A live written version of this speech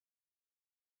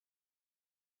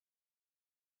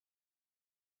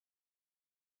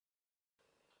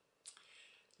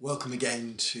Welcome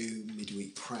again to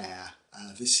Midweek Prayer.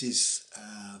 This is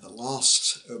the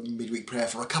last Midweek Prayer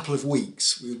for a couple of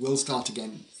weeks. We will start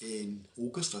again in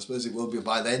August. I suppose it will be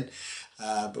by then,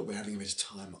 but we're having a bit of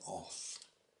time off.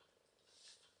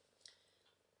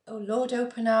 O Lord,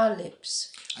 open our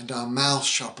lips, and our mouth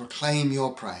shall proclaim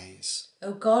your praise.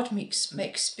 O God, make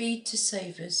speed to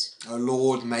save us. O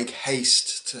Lord, make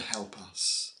haste to help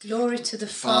us. Glory to the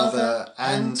Father,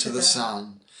 and to the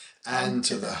Son, and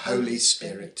to the Holy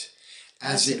Spirit,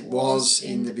 as it was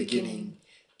in the beginning,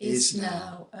 is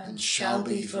now, and shall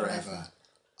be forever.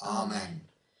 Amen.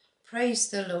 Praise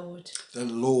the Lord. The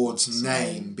Lord's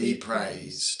name be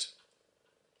praised.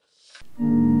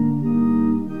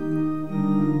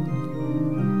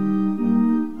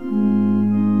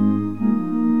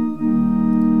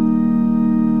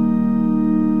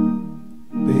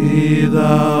 Be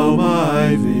thou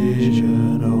my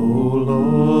vision, O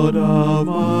Lord of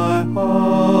my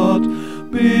heart.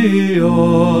 Be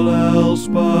all else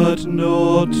but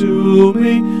naught to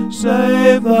me,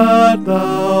 save that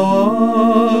thou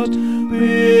art.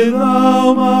 Be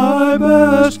thou my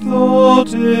best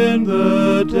thought in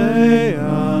the day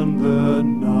and the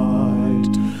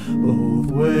night,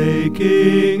 both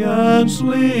waking and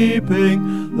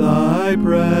sleeping, thy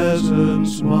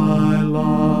presence my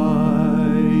light.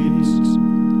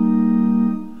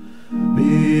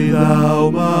 Be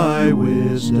thou my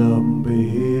wisdom,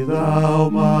 be thou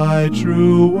my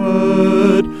true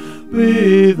word,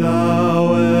 be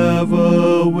thou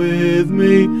ever with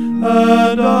me,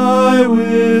 and I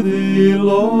with thee,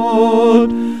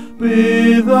 Lord.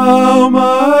 Be thou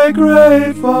my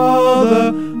great Father,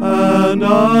 and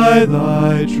I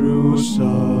thy true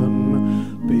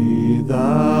Son. Be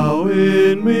thou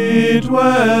in me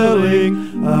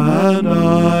dwelling, and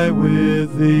I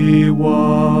with thee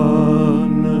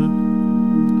one.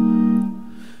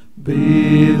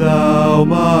 Be thou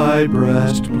my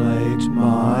breastplate,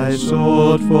 my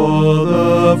sword for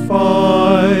the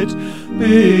fight.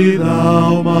 Be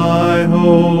thou my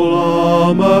whole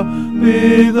armour,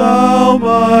 be thou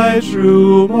my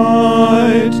true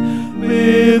might.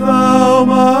 Be thou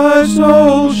my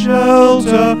soul's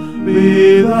shelter,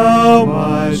 be thou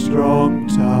my strong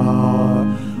tower.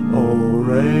 O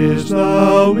raise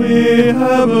thou me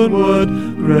heavenward,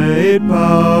 great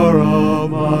power of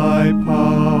my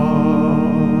power.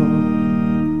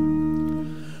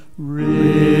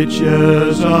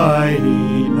 Riches I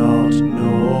heed not,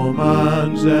 no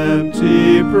man's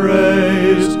empty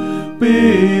praise.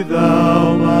 Be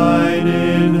thou mine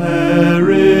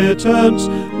inheritance,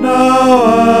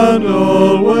 now and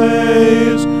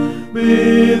always.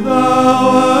 Be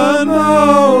thou and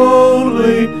thou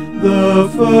only, the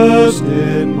first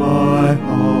in my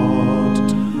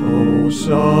heart. O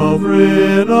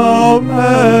sovereign of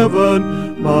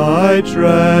heaven, my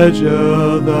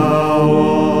treasure thou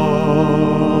art.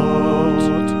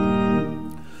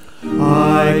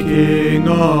 High King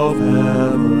of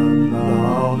heaven,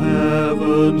 thou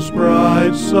heaven's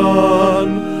bright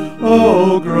sun,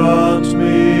 O grant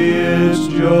me its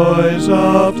joys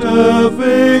after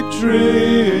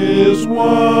victory is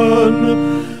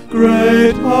won.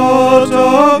 Great heart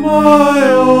of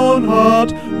my own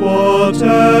heart,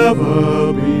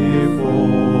 whatever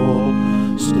befall,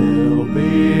 still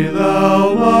be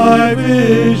thou my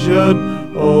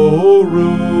vision, O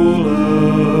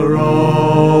ruler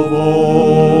of all.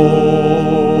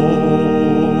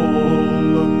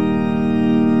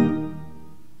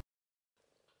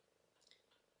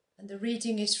 And the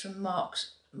reading is from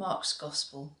Mark's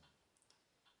Gospel.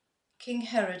 King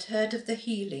Herod heard of the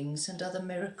healings and other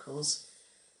miracles,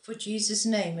 for Jesus'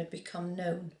 name had become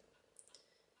known.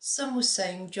 Some were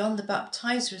saying John the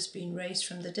Baptizer has been raised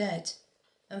from the dead,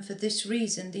 and for this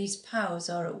reason these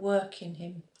powers are at work in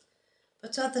him.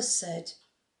 But others said,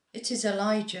 it is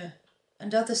Elijah,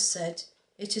 and others said,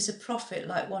 it is a prophet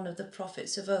like one of the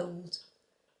prophets of old.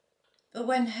 But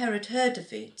when Herod heard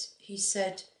of it, he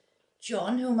said,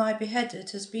 John, whom I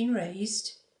beheaded, has been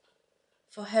raised.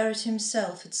 For Herod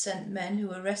himself had sent men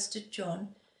who arrested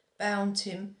John, bound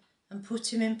him, and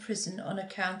put him in prison on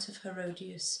account of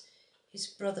Herodias, his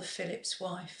brother Philip's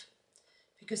wife,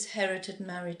 because Herod had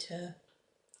married her.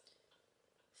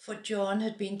 For John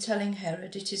had been telling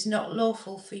Herod, it is not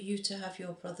lawful for you to have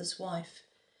your brother's wife,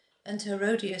 and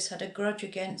Herodias had a grudge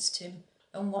against him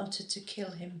and wanted to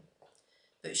kill him.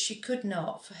 But she could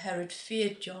not, for Herod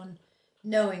feared John,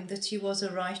 knowing that he was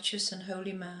a righteous and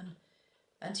holy man,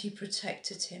 and he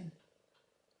protected him.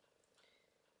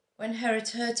 When Herod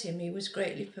heard him, he was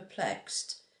greatly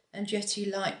perplexed, and yet he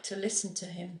liked to listen to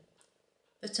him.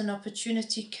 But an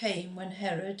opportunity came when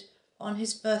Herod, on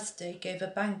his birthday, gave a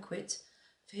banquet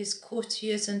for his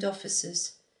courtiers and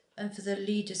officers, and for the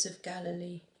leaders of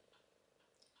Galilee.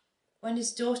 When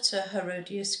his daughter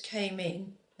Herodias came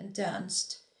in and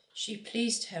danced, she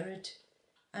pleased Herod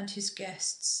and his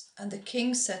guests, and the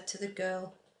king said to the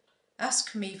girl,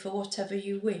 "Ask me for whatever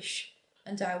you wish,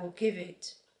 and I will give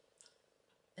it."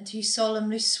 And he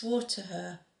solemnly swore to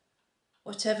her,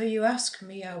 "Whatever you ask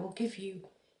me, I will give you,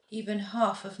 even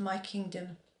half of my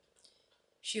kingdom."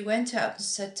 She went out and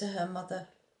said to her mother,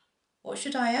 "What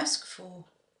should I ask for?"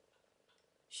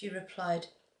 She replied,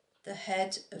 "The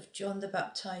head of John the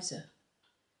Baptizer."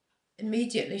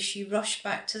 Immediately she rushed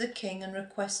back to the king and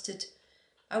requested,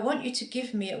 "I want you to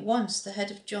give me at once the head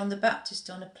of John the Baptist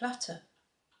on a platter."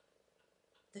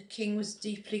 The king was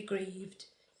deeply grieved,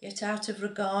 yet out of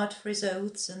regard for his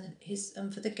oaths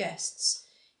and for the guests,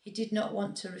 he did not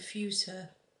want to refuse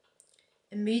her.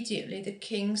 Immediately the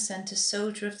king sent a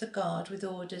soldier of the guard with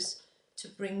orders to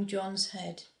bring John's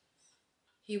head.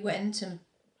 He went and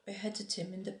beheaded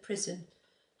him in the prison,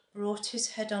 brought his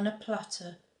head on a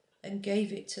platter, and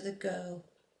gave it to the girl.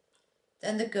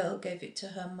 Then the girl gave it to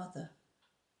her mother.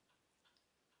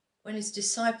 When his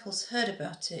disciples heard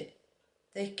about it,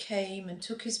 they came and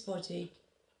took his body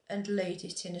and laid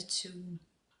it in a tomb.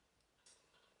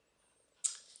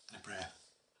 And a prayer.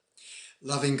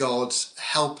 Loving God,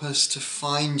 help us to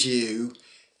find you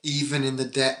even in the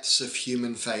depths of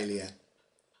human failure.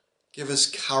 Give us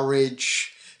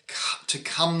courage to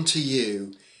come to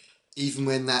you even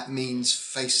when that means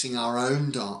facing our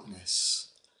own darkness,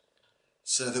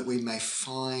 so that we may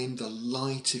find the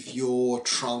light of your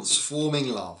transforming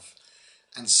love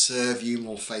and serve you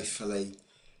more faithfully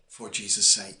for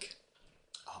Jesus' sake.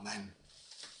 Amen.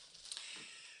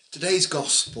 Today's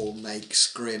gospel makes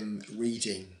grim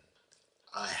reading.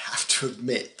 I have to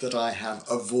admit that I have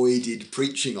avoided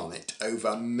preaching on it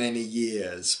over many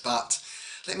years, but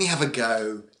let me have a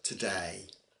go today.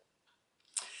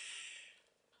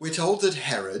 We're told that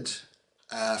Herod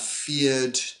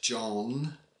feared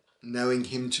John, knowing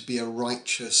him to be a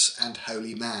righteous and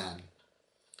holy man.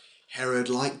 Herod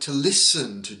liked to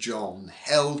listen to John,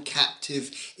 held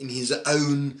captive in his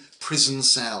own prison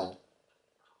cell.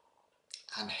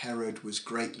 And Herod was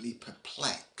greatly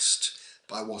perplexed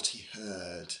by what he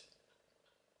heard.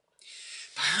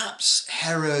 Perhaps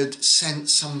Herod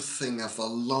sensed something of the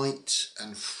light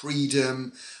and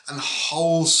freedom and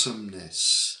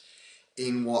wholesomeness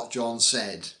in what John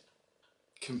said,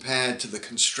 compared to the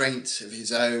constraints of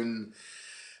his own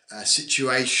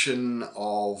situation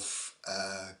of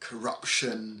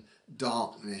corruption,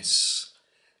 darkness,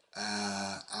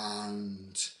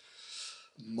 and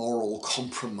moral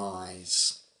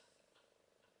compromise.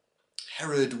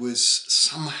 Herod was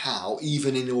somehow,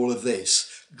 even in all of this,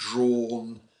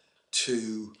 drawn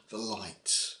to the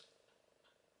light.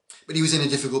 But he was in a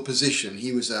difficult position.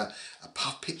 He was a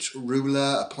puppet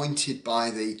ruler appointed by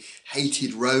the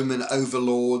hated Roman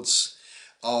overlords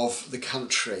of the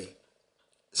country.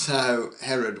 So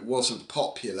Herod wasn't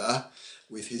popular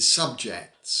with his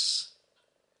subjects.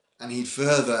 And he'd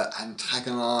further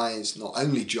antagonised not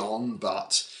only John,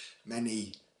 but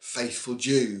many faithful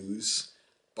Jews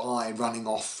by running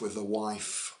off with the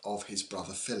wife of his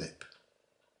brother Philip.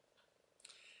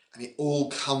 And it all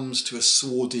comes to a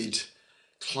sordid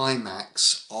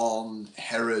climax on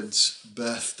Herod's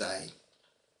birthday.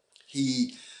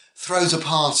 He throws a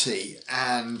party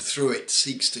and through it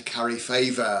seeks to curry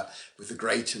favour with the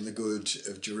great and the good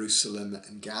of Jerusalem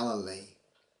and Galilee.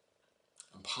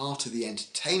 And part of the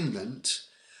entertainment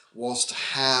was to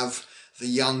have the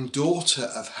young daughter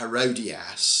of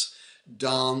Herodias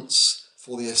dance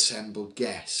for the assembled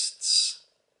guests.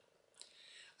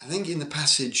 I think in the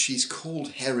passage she's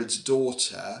called Herod's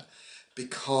daughter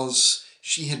because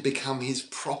she had become his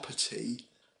property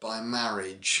by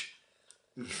marriage.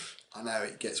 I know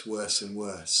it gets worse and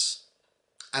worse.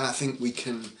 And I think we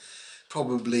can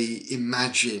probably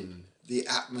imagine the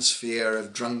atmosphere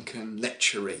of drunken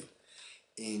lechery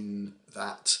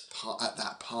at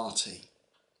that party,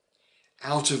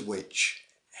 out of which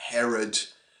Herod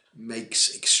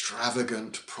makes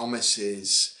extravagant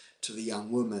promises to the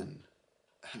young woman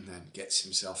and then gets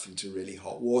himself into really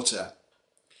hot water.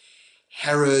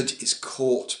 Herod is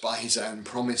caught by his own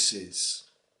promises.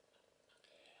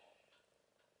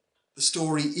 The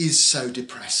story is so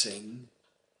depressing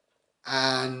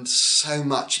and so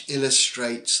much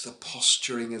illustrates the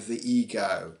posturing of the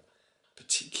ego,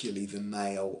 particularly the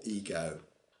male ego.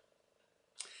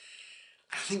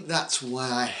 I think that's why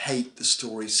I hate the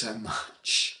story so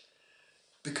much,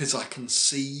 because I can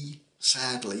see,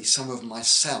 sadly, some of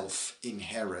myself in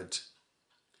Herod.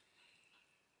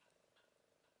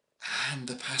 And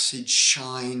the passage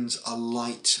shines a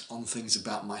light on things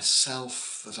about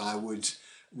myself that I would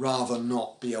rather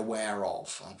not be aware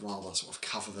of. I'd rather sort of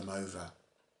cover them over.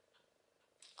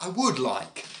 I would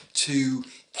like to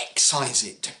excise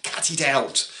it, to cut it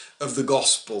out of the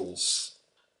Gospels,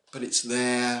 but it's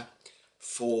there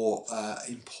for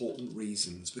important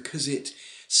reasons, because it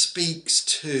speaks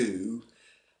to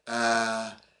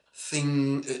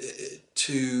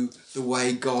to the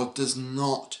way God does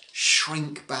not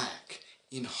shrink back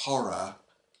in horror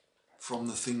from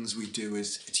the things we do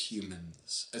as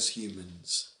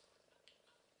humans.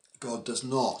 God does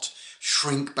not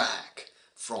shrink back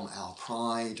from our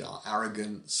pride, our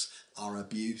arrogance, our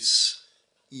abuse,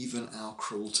 even our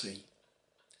cruelty.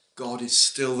 God is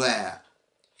still there.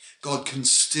 God can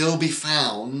still be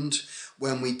found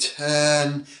when we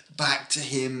turn back to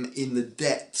him in the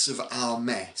depths of our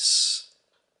mess.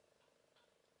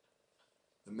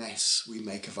 The mess we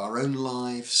make of our own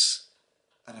lives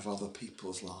and of other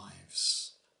people's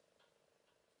lives.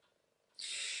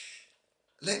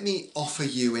 Let me offer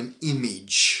you an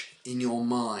image in your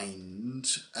mind,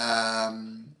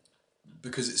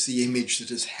 because it's the image that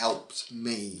has helped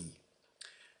me.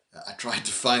 I tried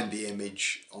to find the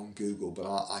image on Google, but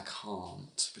I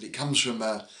can't. But it comes from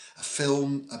a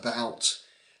film about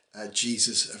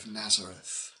Jesus of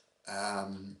Nazareth.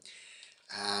 And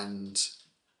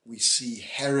we see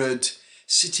Herod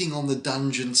sitting on the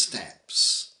dungeon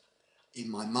steps.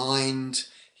 In my mind,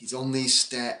 he's on these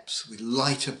steps with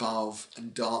light above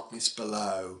and darkness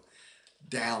below,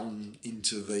 down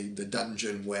into the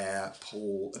dungeon where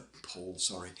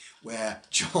where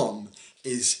John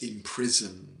is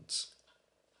imprisoned.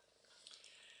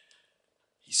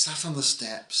 He sat on the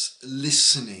steps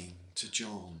listening to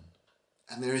John,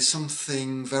 and there is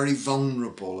something very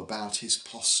vulnerable about his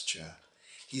posture.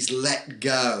 He's let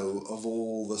go of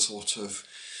all the sort of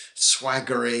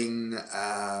swaggering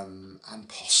and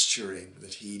posturing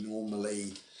that he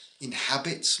normally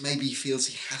inhabits. Maybe he feels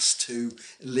he has to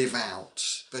live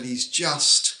out, but he's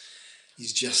just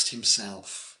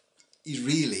himself. He's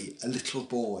really a little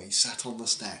boy sat on the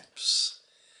steps,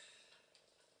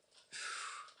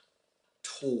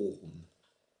 torn,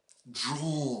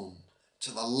 drawn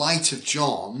to the light of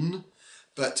John,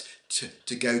 but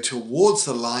to go towards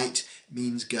the light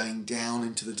means going down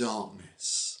into the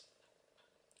darkness.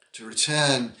 To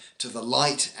return to the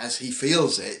light as he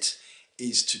feels it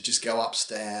is to just go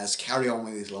upstairs, carry on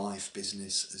with his life,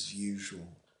 business as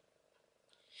usual.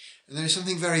 And there is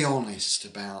something very honest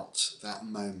about that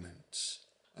moment.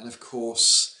 And of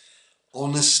course,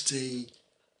 honesty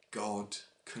God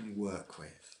can work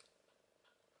with.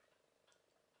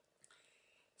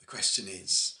 The question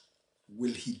is,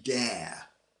 will he dare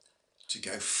to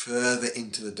go further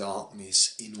into the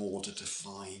darkness in order to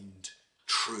find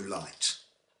true light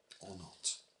or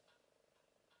not?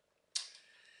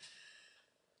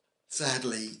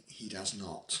 Sadly, he does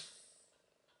not.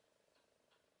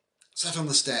 Sat on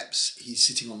the steps, he's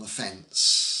sitting on the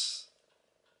fence.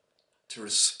 To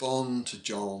respond to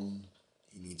John,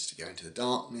 he needs to go into the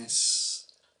darkness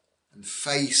and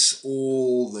face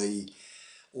all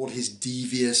his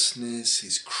deviousness,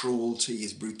 his cruelty,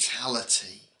 his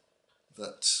brutality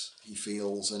that he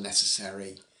feels are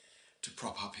necessary to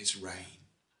prop up his reign.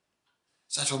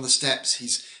 Sat on the steps,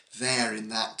 he's there in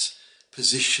that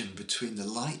position between the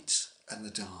light and the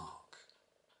dark.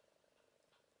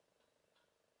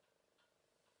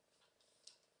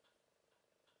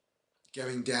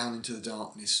 Going down into the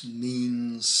darkness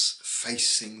means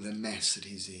facing the mess that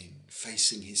he's in,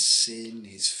 facing his sin,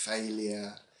 his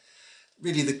failure,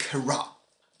 really the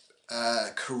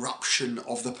corruption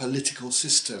of the political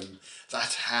system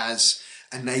that has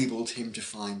enabled him to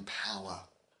find power.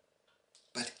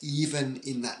 But even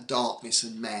in that darkness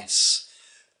and mess,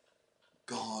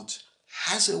 God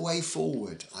has a way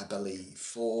forward, I believe,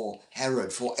 for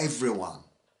Herod, for everyone.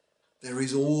 There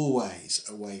is always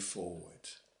a way forward.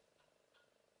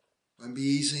 Won't be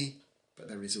easy, but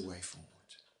there is a way forward.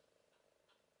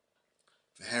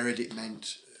 For Herod, it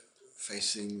meant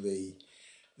facing the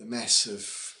mess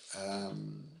of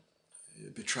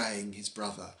betraying his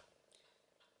brother,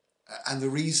 and the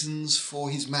reasons for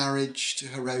his marriage to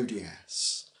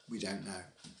Herodias. We don't know.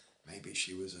 Maybe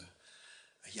she was a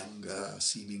younger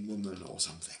seeming woman or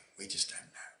something. We just don't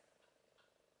know.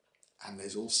 And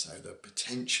there's also the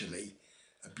potentially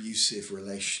abusive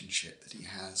relationship that he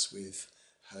has with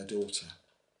her daughter.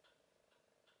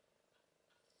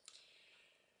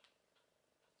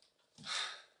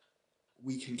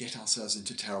 We can get ourselves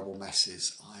into terrible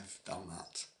messes. I've done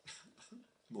that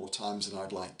more times than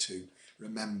I'd like to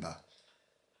remember.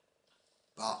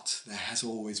 But there has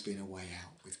always been a way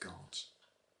out with God.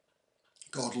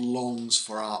 God longs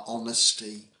for our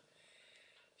honesty.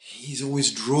 He's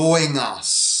always drawing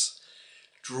us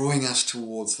drawing us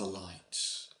towards the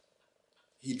light.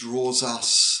 He draws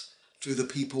us through the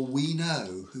people we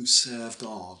know who serve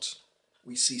God.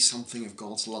 We see something of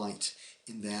God's light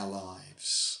in their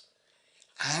lives.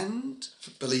 And,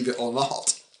 believe it or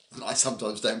not, and I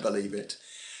sometimes don't believe it,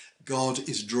 God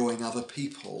is drawing other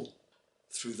people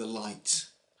through the light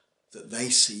that they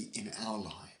see in our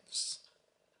lives.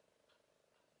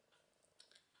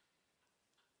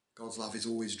 God's love is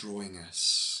always drawing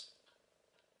us.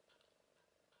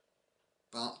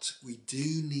 But we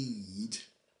do need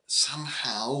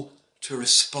somehow to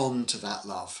respond to that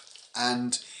love.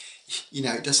 And,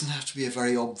 it doesn't have to be a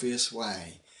very obvious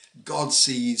way. God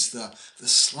sees the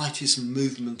slightest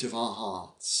movement of our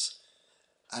hearts.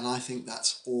 And I think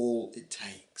that's all it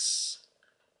takes.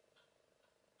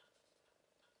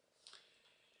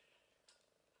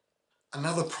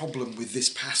 Another problem with this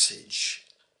passage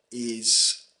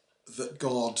is that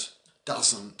God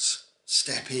doesn't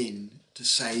step in to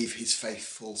save his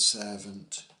faithful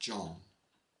servant John.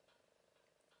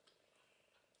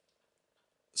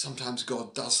 Sometimes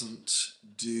God doesn't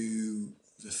do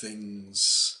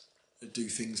things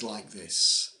like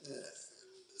this.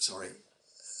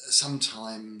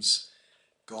 Sometimes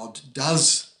God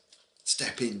does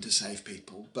step in to save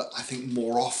people, but I think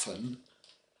more often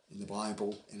in the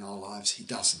Bible, in our lives, he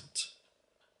doesn't.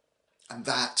 And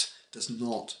that does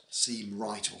not seem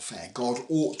right or fair. God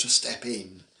ought to step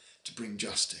in to bring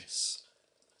justice.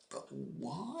 But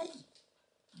why?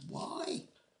 Why?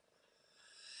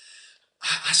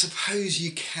 I suppose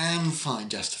you can find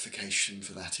justification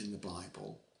for that in the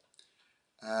Bible.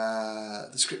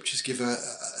 The scriptures give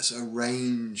us a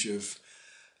range of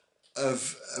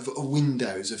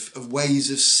windows, of ways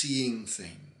of seeing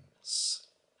things.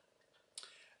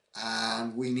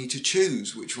 And we need to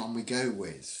choose which one we go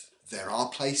with. There are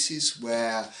places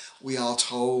where we are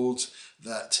told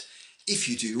that if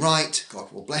you do right,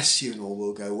 God will bless you and all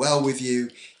will go well with you.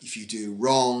 If you do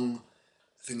wrong,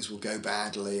 things will go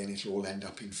badly and it'll all end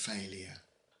up in failure.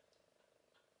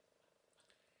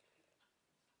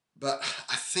 But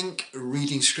I think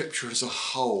reading scripture as a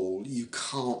whole, you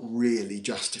can't really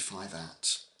justify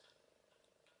that.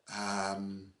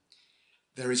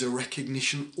 There is a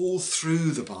recognition all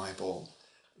through the Bible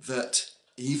that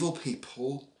evil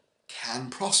people can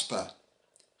prosper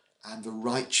and the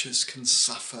righteous can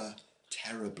suffer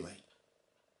terribly.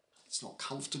 It's not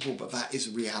comfortable, but that is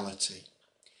reality.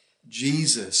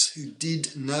 Jesus, who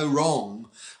did no wrong,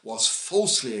 was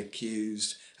falsely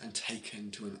accused and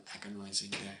taken to an agonizing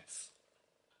death.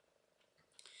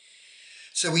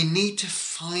 So we need to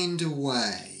find a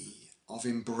way of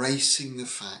embracing the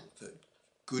fact that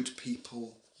good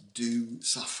people do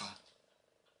suffer.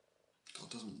 God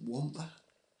doesn't want that,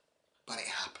 but it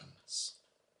happens.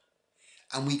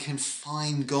 And we can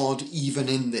find God even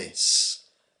in this.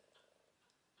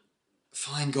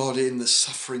 Find God in the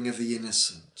suffering of the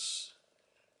innocent.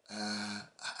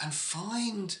 And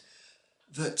find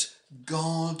that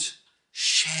God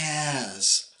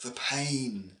shares the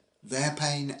pain, their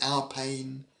pain, our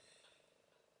pain.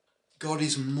 God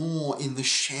is more in the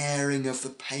sharing of the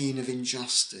pain of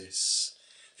injustice,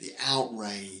 the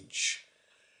outrage,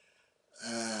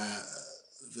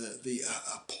 the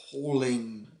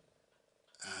appalling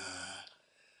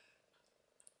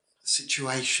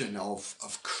situation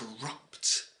of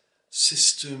corrupt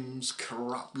systems,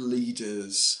 corrupt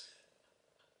leaders.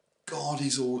 God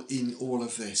is all in all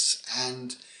of this,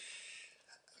 and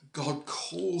God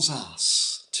calls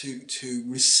us to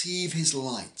receive his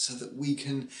light so that we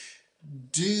can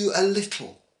do a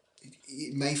little.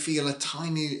 It may feel a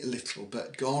tiny little,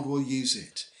 but God will use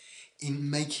it in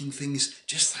making things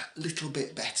just that little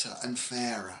bit better and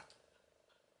fairer.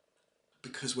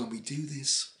 Because when we do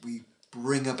this, we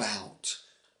bring about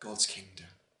God's kingdom.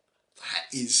 That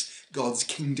is God's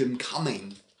kingdom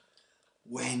coming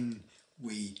when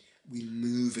we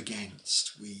move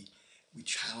against, we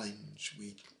challenge,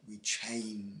 we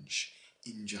change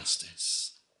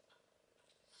injustice.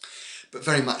 But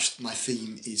very much my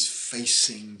theme is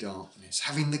facing darkness,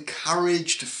 having the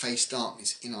courage to face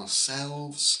darkness in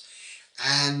ourselves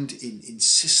and in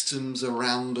systems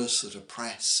around us that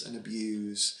oppress and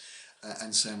abuse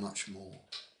and so much more.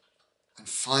 And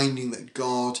finding that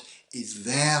God is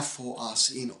there for us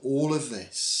in all of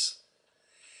this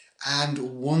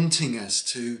and wanting us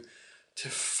to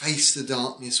face the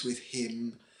darkness with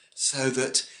him so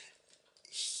that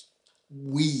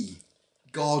we,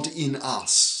 God in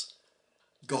us,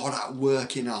 God at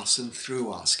work in us and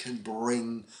through us, can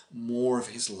bring more of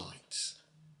his light,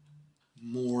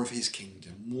 more of his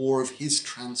kingdom, more of his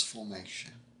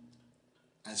transformation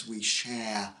as we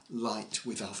share light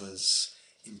with others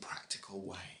in practical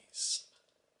ways.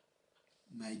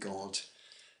 May God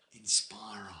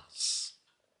inspire us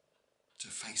to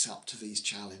face up to these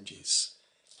challenges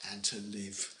and to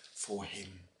live for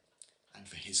him and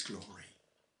for his glory.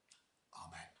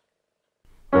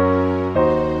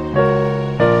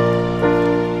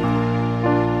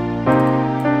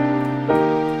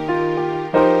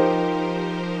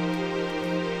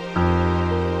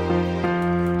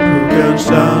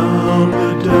 Sound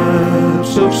the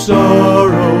depths of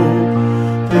sorrow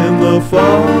in the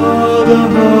Father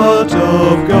heart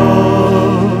of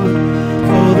God,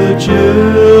 for the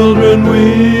children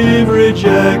we've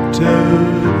rejected,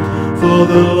 for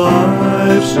the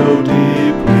life so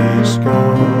deeply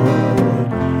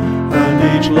scarred, and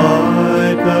each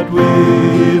light that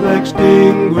we've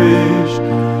extinguished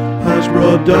has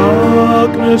brought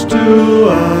darkness to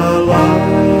our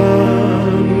land.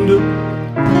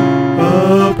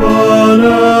 Upon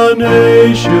a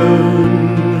nation,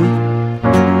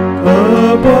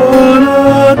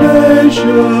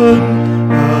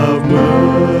 have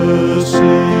mercy,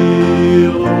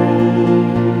 Lord.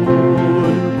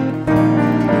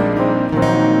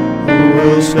 Who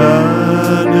will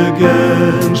stand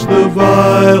against the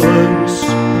violence?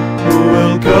 Who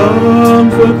will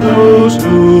comfort those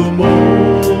who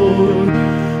mourn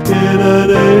in an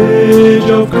age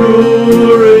of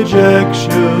cruel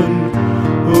rejection?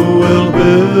 Who will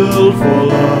build for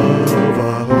love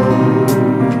a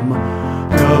home?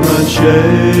 Come and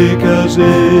shake us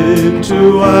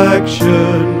into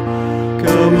action.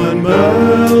 Come and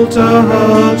melt our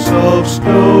hearts of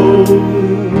stone.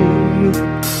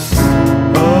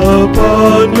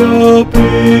 Upon your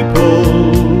people,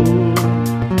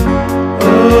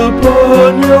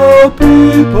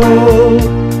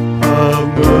 have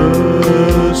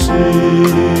mercy,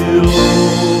 Lord.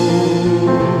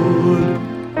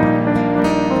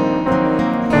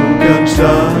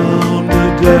 Sound the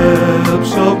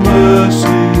depths of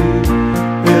mercy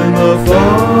in the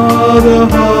Father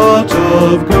heart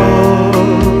of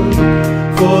God,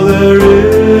 for there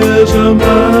is a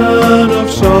man of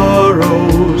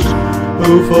sorrows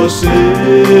who for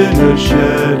sinners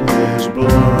shed his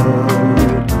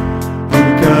blood, who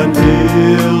can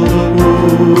heal the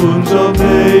wounds of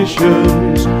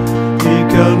nations, he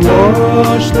can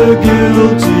wash the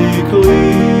guilty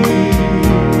clean.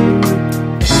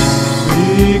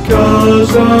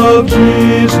 Because of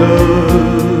Jesus,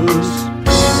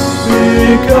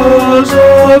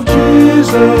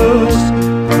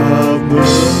 have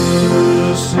mercy,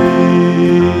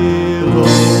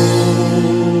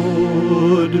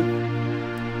 Lord.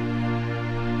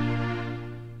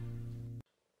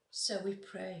 So we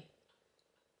pray.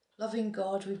 Loving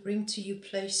God, we bring to you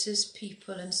places,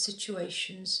 people and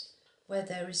situations where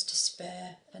there is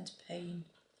despair and pain.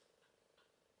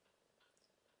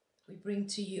 We bring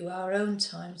to you our own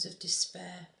times of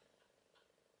despair.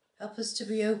 Help us to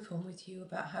be open with you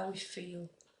about how we feel,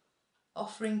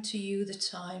 offering to you the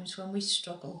times when we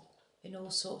struggle in all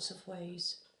sorts of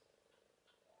ways.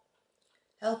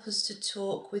 Help us to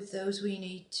talk with those we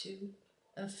need to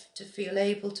and to feel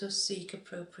able to seek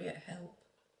appropriate help.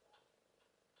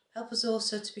 Help us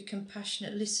also to be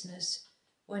compassionate listeners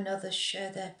when others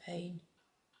share their pain.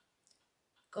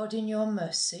 God, in your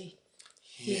mercy,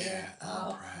 hear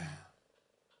our prayer.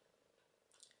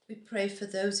 We pray for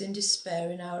those in despair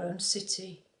in our own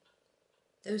city,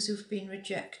 those who've been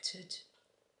rejected,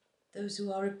 those who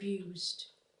are abused,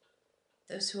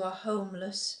 those who are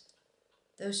homeless,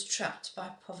 those trapped by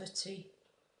poverty,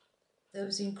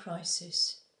 those in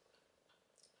crisis.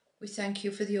 We thank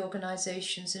you for the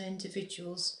organisations and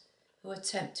individuals who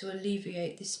attempt to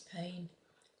alleviate this pain.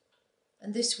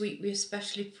 And this week we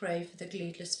especially pray for the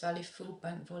Gleadless Valley Food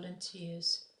Bank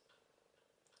volunteers.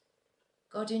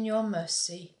 God, in your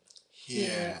mercy,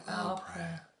 hear our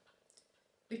prayer.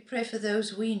 We pray for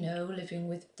those we know living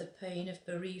with the pain of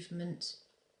bereavement,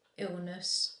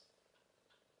 illness,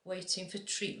 waiting for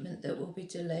treatment that will be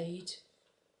delayed,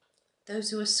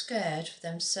 those who are scared for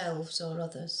themselves or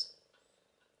others,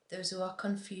 those who are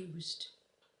confused,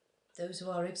 those who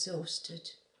are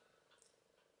exhausted.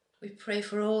 We pray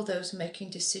for all those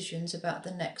making decisions about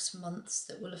the next months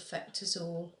that will affect us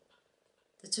all,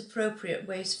 that appropriate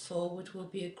ways forward will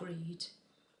be agreed,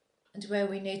 and where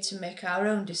we need to make our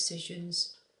own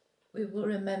decisions, we will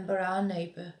remember our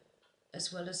neighbour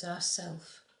as well as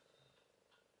ourselves.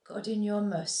 God, in your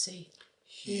mercy,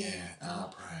 hear our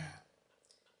prayer.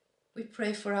 We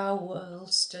pray for our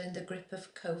world still in the grip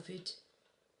of COVID,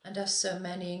 and as so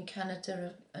many in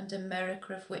Canada and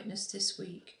America have witnessed this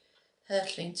week,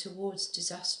 hurtling towards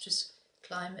disastrous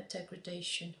climate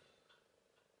degradation.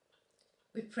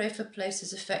 We pray for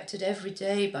places affected every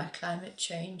day by climate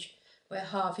change, where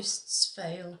harvests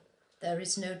fail, There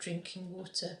is no drinking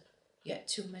water, yet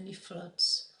too many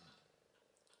floods.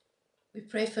 We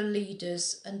pray for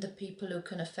leaders and the people who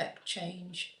can affect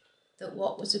change, that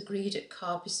what was agreed at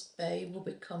Carbis Bay will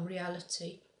become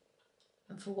reality,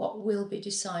 and for what will be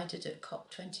decided at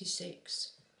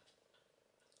COP26.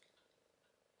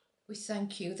 We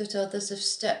thank you that others have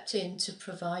stepped in to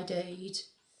provide aid,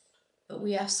 but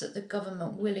we ask that the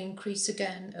government will increase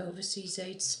again overseas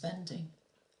aid spending.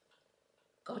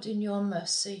 God, in your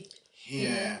mercy,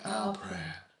 Hear our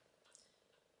prayer.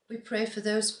 We pray for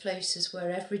those places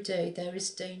where every day there is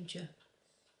danger.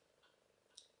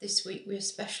 This week we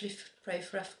especially pray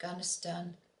for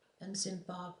Afghanistan and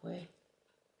Zimbabwe.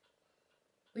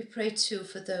 We pray too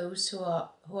for those who are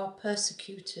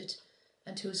persecuted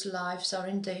and whose lives are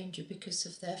in danger because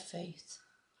of their faith.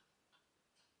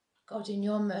 God, in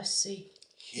your mercy,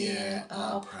 Hear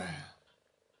our prayer.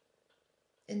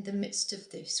 In the midst of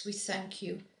this, we thank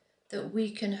you that we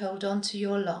can hold on to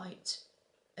your light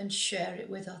and share it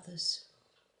with others.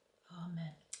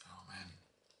 Amen.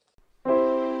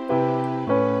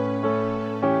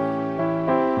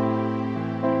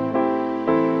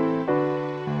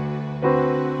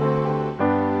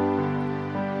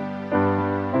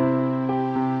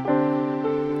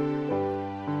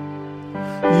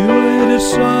 You laid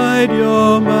aside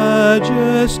your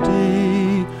majesty,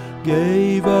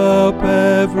 gave up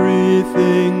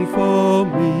everything for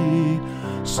me,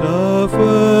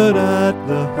 suffered at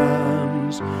the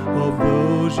hands of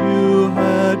those you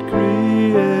had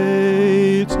created.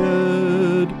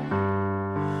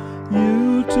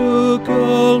 You took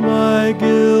all my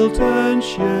guilt and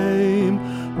shame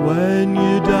when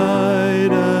you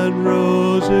died and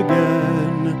rose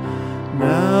again.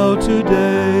 Now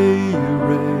today you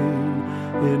reign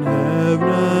in heaven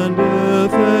and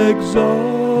earth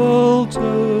exalted.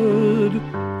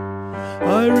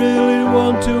 I really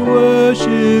want to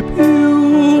worship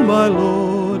you, my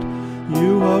Lord.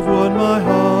 You have won my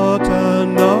heart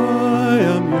and I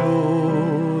am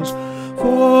yours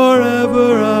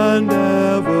forever and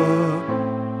ever.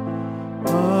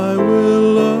 I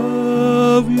will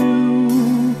love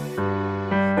you.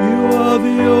 You are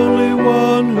the only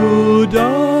one who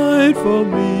died for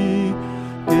me,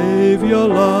 gave your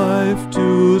life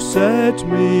to set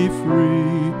me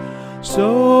free.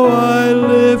 So I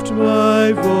lift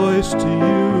my voice to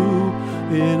you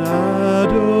in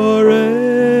adoration.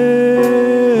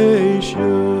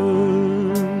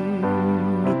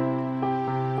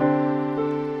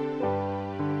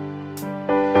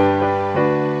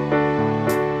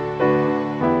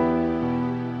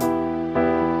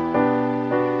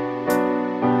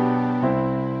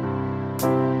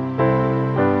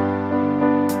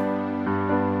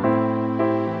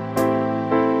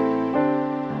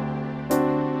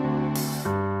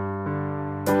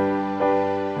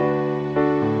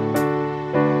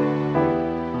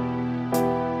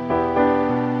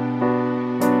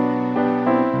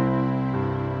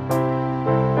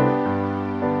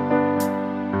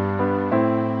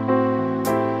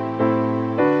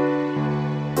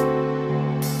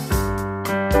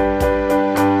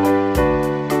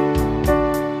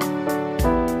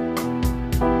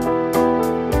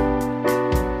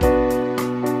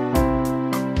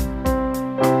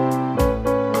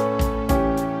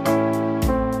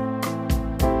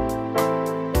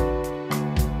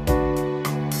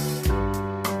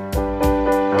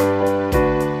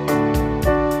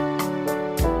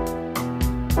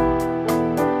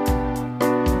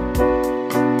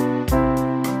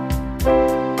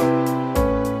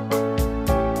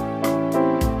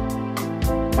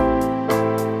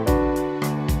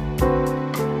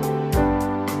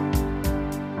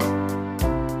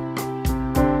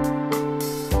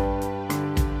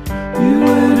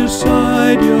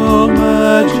 Aside your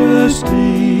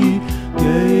majesty,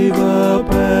 gave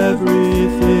up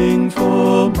everything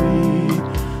for me,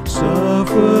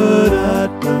 suffered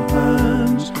at the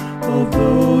hands of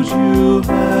those you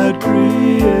had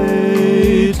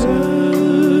created.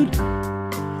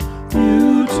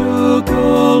 You took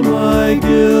all my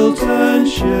guilt and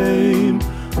shame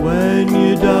when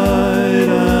you died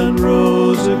and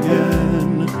rose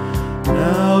again.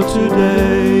 Now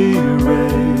today you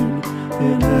reign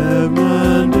in heaven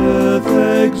and earth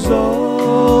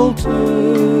exalted.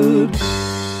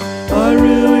 I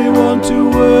really want to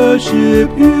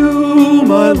worship you,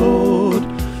 my Lord.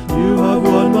 You have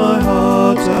won my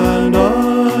heart and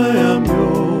I am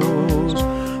yours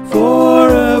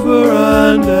forever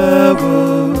and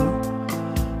ever.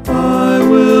 I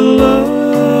will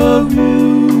love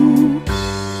you.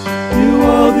 You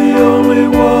are the only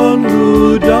one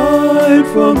who died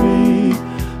for me,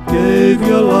 gave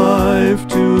your life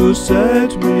to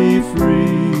set me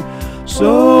free.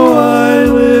 So I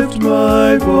lift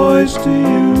my voice to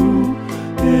you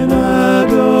in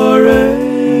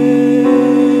adoration.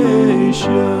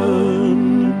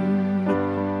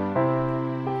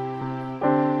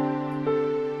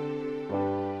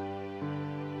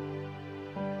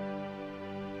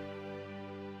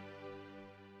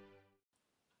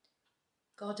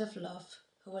 God of love,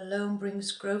 who alone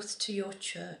brings growth to your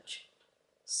church,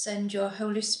 send your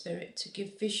Holy Spirit to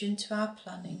give vision to our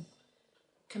planning,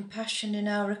 compassion in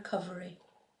our recovery,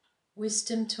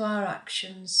 wisdom to our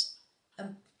actions,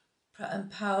 and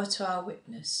power to our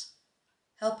witness.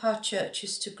 Help our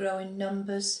churches to grow in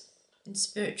numbers, in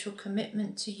spiritual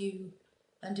commitment to you,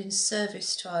 and in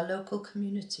service to our local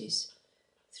communities.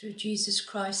 Through Jesus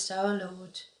Christ our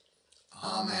Lord.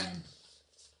 Amen.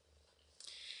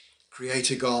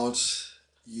 Creator God,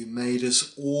 you made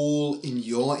us all in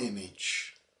your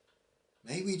image.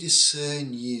 May we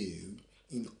discern you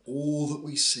in all that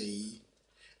we see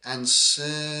and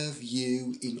serve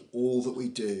you in all that we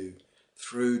do,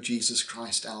 through Jesus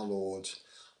Christ our Lord.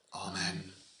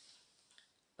 Amen.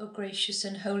 O gracious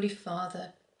and holy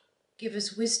Father, give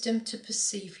us wisdom to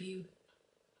perceive you,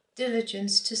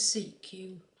 diligence to seek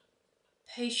you,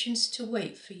 patience to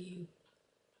wait for you,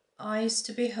 eyes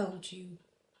to behold you,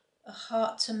 a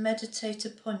heart to meditate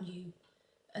upon you,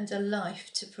 and a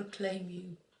life to proclaim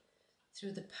you,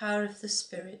 through the power of the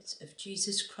Spirit of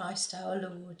Jesus Christ our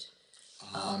Lord.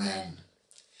 Amen.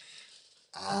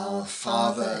 Our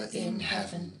Father in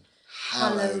heaven,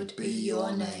 hallowed be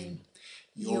your name.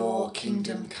 Your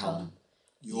kingdom come,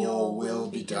 your will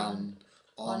be done,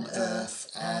 on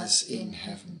earth as in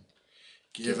heaven.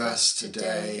 Give us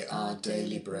today our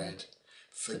daily bread.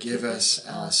 Forgive us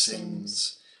our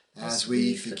sins, as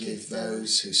we forgive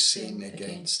those who sin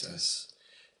against us.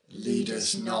 Lead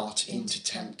us not into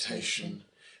temptation,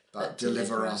 but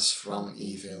deliver us from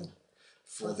evil.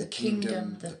 For the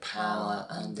kingdom, the power,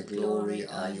 and the glory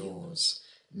are yours,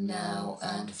 now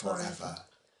and forever.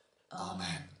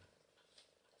 Amen.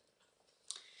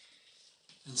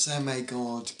 And so may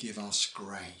God give us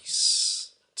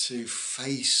grace to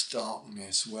face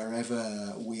darkness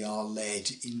wherever we are led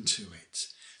into it,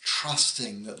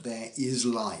 trusting that there is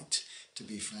light to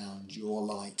be found. Your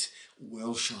light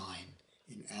will shine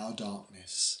in our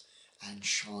darkness and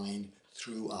shine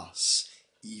through us,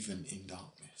 even in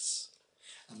darkness.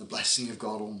 And the blessing of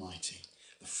God Almighty,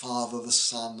 the Father, the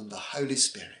Son, and the Holy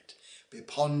Spirit be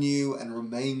upon you and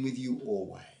remain with you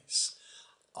always.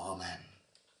 Amen.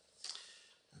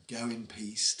 Go in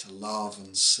peace to love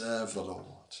and serve the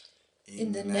Lord.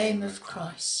 In the name of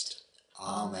Christ.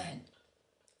 Amen.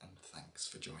 And thanks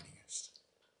for joining us.